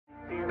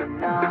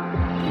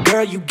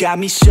Girl, you got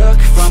me shook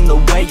from the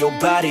way your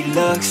body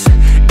looks.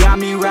 Got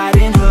me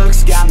riding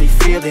hooks, got me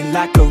feeling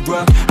like a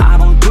rook. I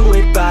don't do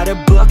it by the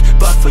book,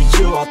 but for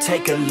you I'll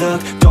take a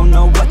look. Don't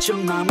know what your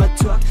mama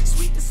took,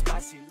 sweet and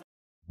spicy.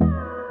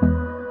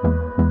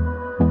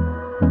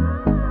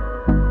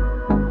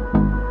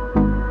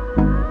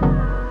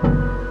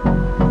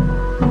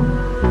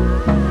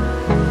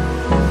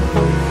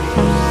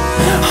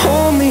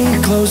 Hold me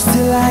close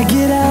till I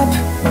get up.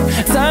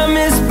 Time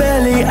is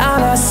barely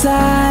on our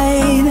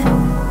side.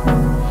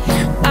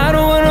 I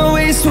don't wanna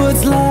waste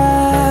what's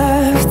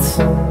left.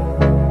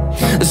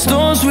 The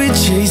storms we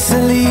chase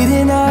are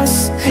leading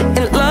us,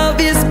 and love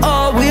is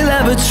all we'll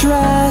ever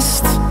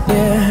trust.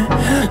 Yeah,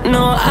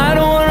 no, I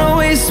don't wanna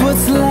waste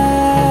what's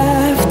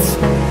left.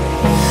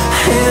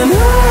 And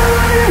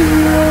on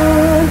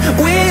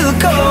we'll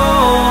go,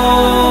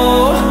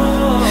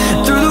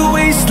 through the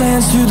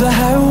wastelands, through the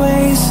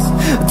highways,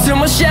 till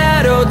my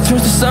shadow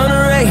turns to sun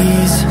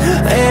rays.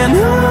 And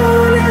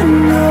on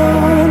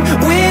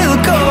we'll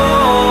go,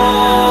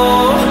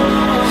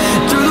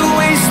 through the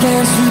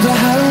wastelands, through the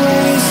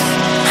highways,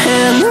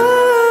 and on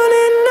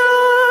we'll go.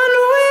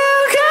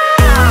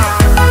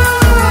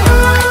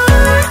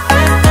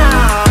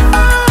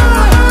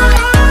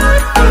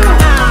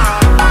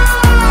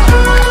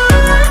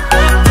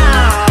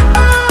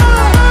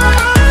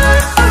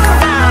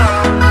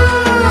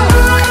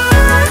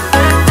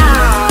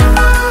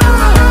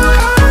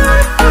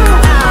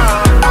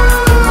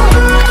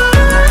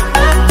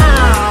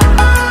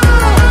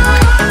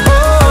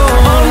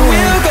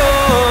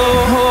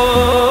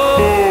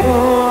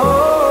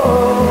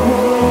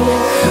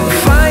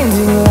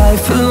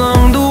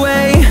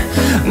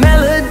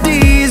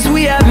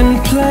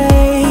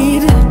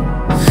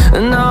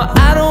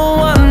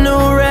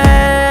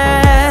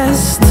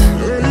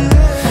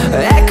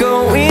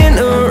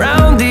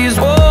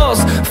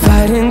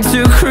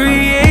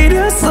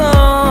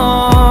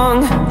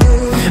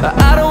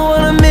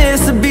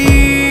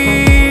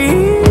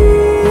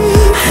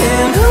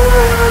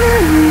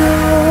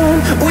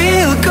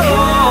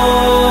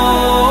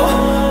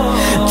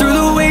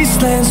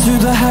 Through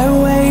the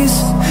highways,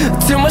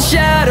 till my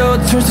shadow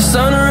turns to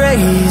sun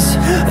rays.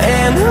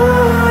 And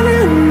on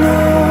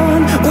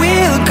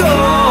we'll go,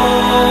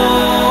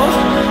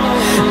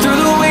 through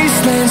the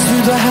wastelands,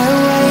 through the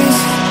highways,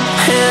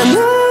 and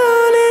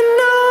on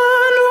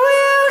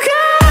we'll go.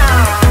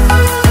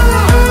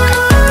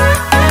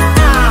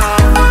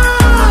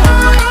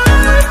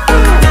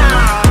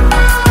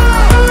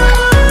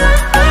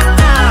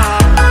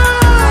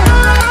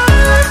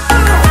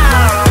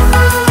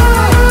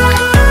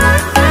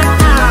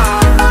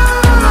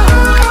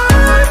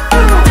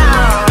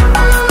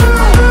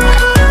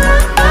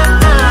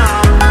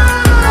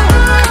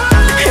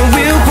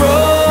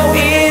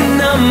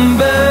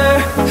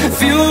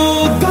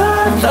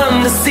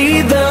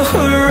 See the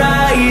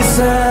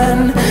horizon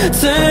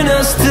turn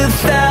us to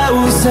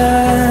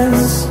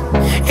thousands,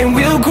 and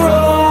we'll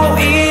grow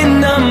in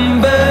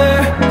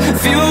number,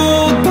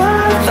 fueled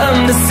by them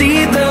to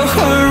see the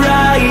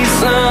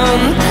horizon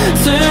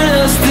turn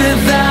us to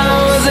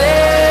thousands.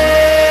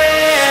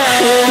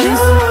 And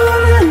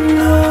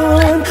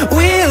on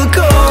we'll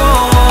go,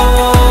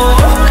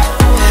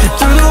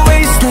 through the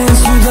wastelands,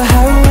 through the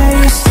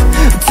highways,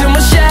 till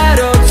my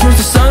shadow turns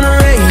to sun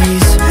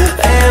rays.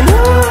 And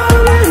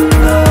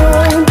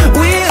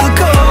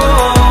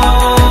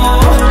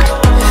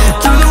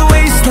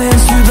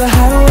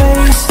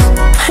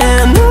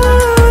and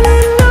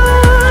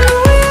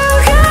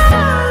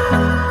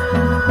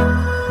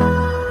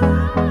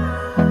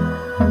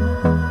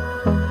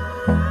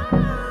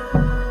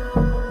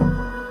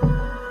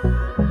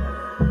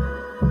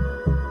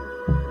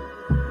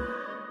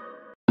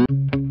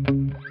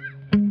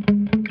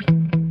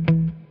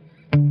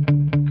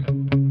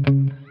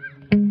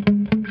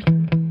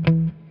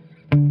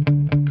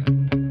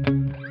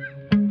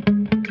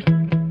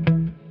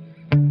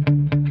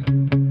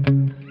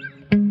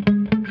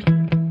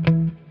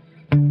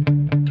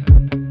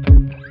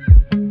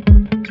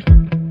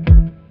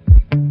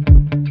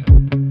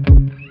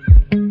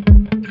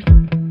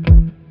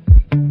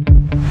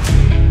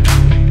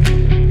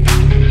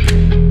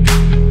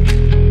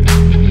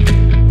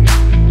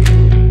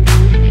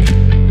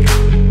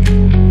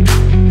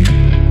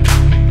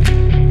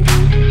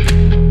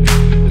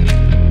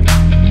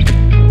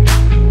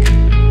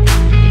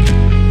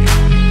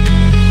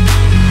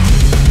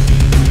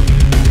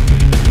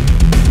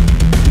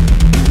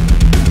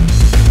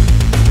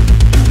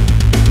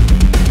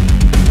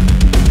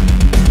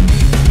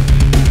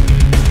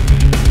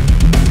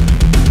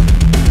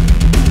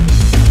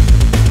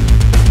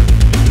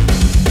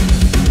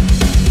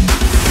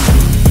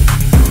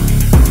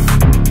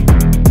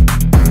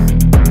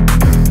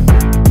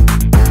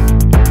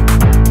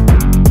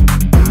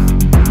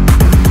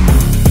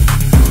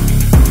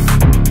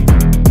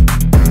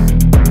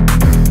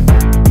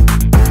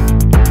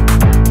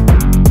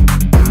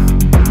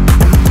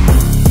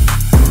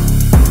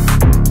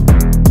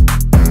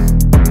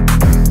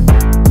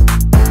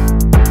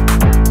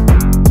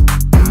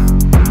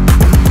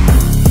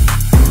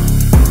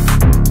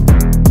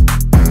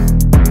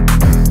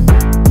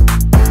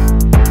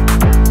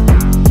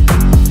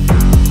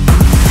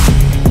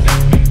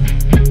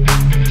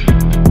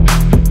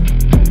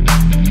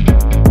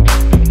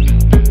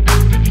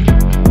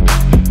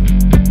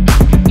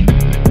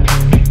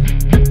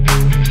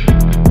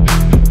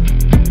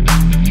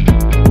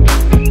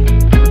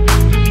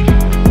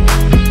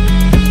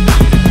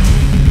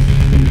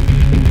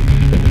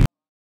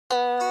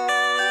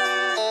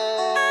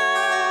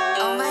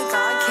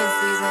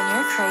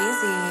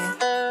crazy.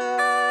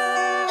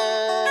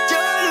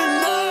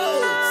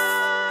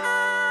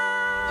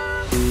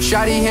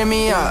 Shawty hit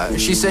me up,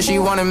 she said she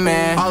want a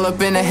man. All up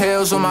in the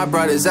hills with my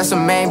brothers, that's the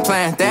main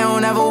plan. They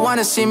don't ever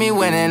wanna see me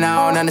winning, I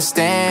don't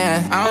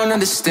understand, I don't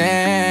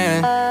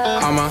understand.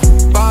 I'm a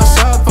boss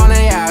up on the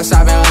ass,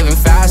 I've been living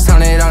fast,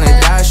 100 on the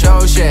dash,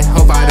 oh shit,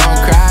 hope I don't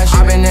crash.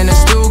 I've been in the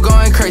stew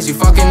going crazy,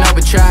 fucking up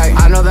a track.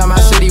 I know that my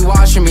city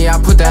watching me, I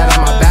put that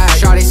on my back.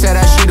 Shawty said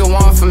that she the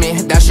one for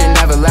me, that shit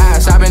never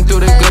lasts. I've been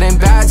through the good and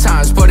bad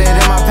times, put it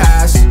in my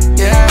past.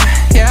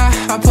 Yeah,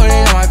 I put it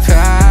in my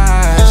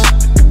past.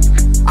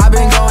 I've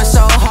been going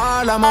so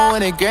hard, I'ma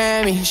win a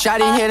Grammy.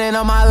 Shawty hitting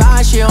on my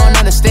line, she don't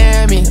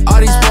understand me. All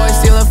these boys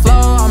stealing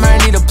flow, I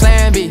might need a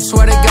plan B.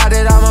 Swear to God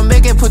that I'ma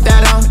make it, put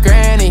that on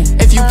granny.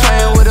 If you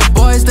playin' with the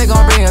boys, they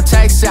gon' bring a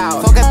text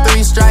out. Fuck a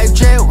 3-stripe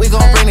drip, we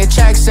gon' bring the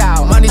checks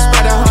out. Money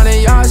spread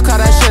 100 yards, call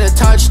that shit a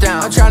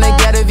touchdown. I'm tryna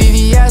get a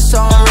VVS, so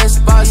I'm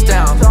wrist bust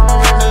down.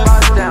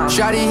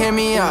 Shawty hit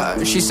me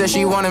up, she said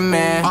she want a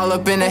man. All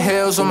up in the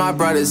hills with my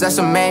brothers, that's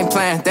the main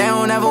plan. They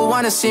don't ever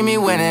wanna see me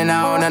winning,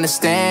 I don't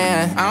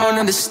understand, I don't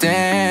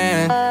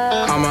understand.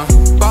 I'm a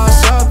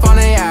boss up on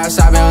the ass,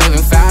 I've been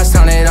living fast,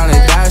 100 on the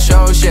dash,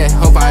 oh shit,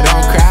 hope I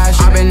don't crash.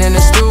 I've been in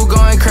the stew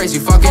going crazy,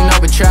 fucking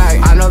up a track.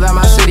 I know that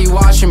my city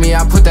watching me,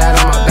 I put that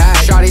on my back.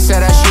 Shawty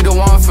said that she the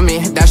one for me,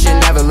 that shit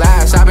never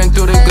lasts. I've been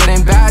through the good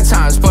and bad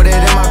times, put it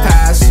in my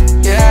past.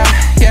 Yeah,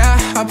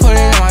 I put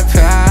it in my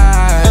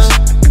past.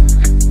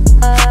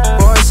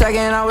 For a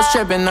second I was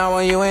tripping, I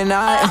want you and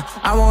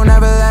I won't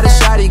ever let a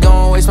shawty go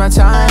and waste my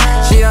time.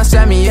 She done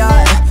set me up,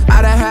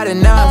 I done had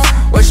enough.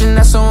 Wishing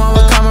that someone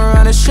would come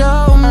around and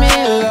show me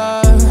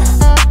love.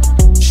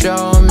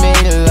 Show me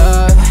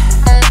love.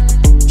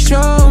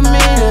 Show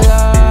me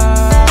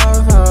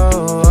love.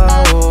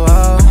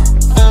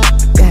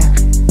 Yeah.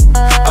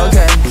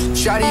 Okay,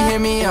 shawty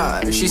hit me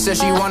up, she said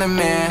she want a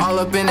man. All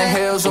up in the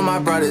hills with my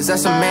brothers,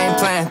 that's the main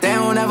plan. They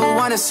don't ever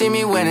wanna see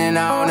me winning,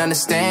 I don't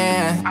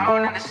understand, I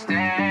don't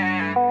understand.